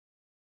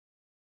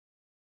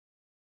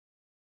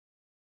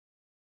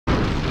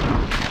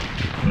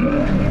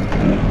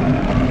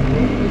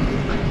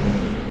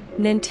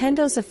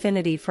Nintendo's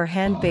affinity for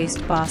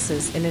hand-based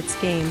bosses in its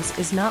games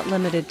is not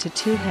limited to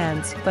two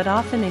hands but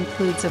often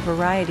includes a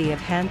variety of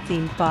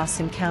hand-themed boss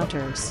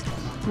encounters.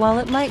 While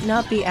it might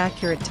not be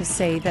accurate to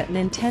say that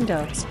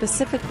Nintendo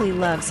specifically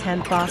loves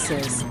hand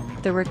bosses,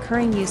 the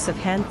recurring use of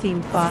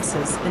hand-themed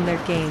bosses in their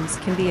games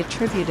can be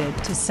attributed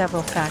to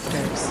several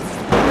factors.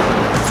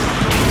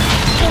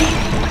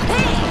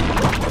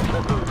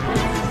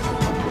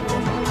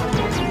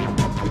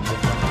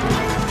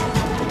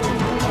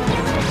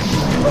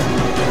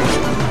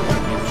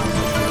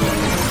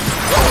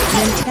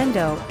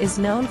 Nintendo is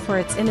known for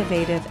its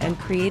innovative and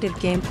creative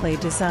gameplay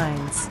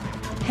designs.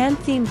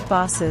 Hand-themed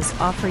bosses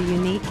offer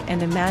unique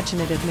and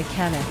imaginative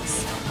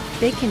mechanics.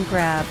 They can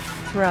grab,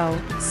 throw,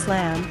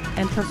 slam,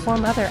 and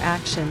perform other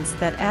actions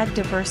that add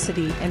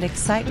diversity and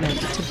excitement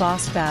to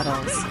boss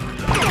battles.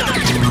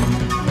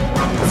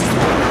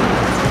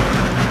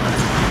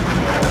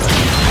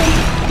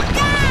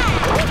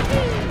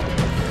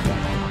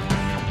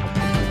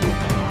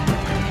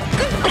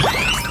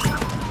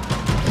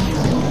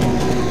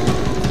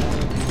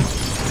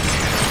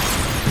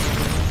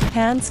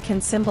 Hands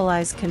can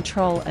symbolize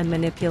control and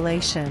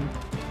manipulation.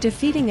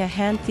 Defeating a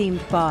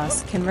hand-themed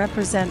boss can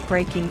represent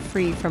breaking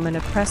free from an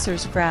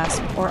oppressor's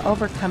grasp or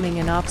overcoming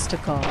an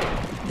obstacle.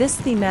 This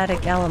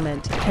thematic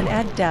element can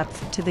add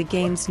depth to the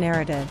game's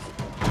narrative.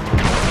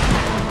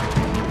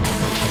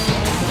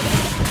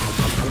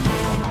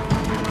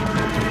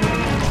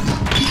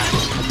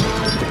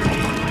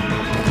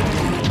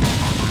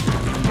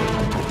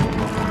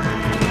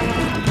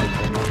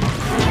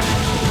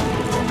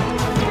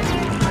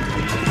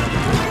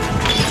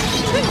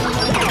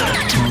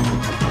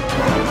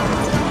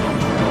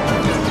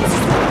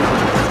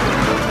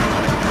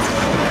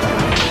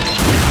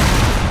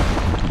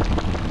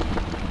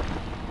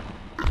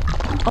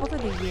 Over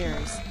the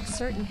years,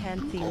 certain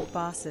hand-themed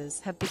bosses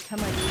have become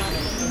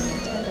iconic in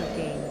Nintendo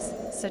games,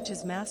 such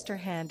as Master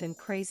Hand and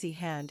Crazy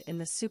Hand in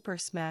the Super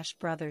Smash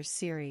Bros.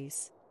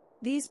 Series.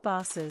 These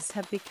bosses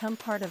have become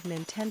part of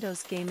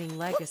Nintendo's gaming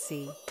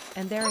legacy,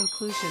 and their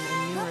inclusion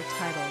in newer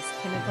titles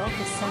can evoke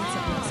a sense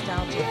of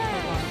nostalgia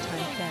for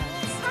longtime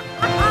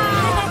fans.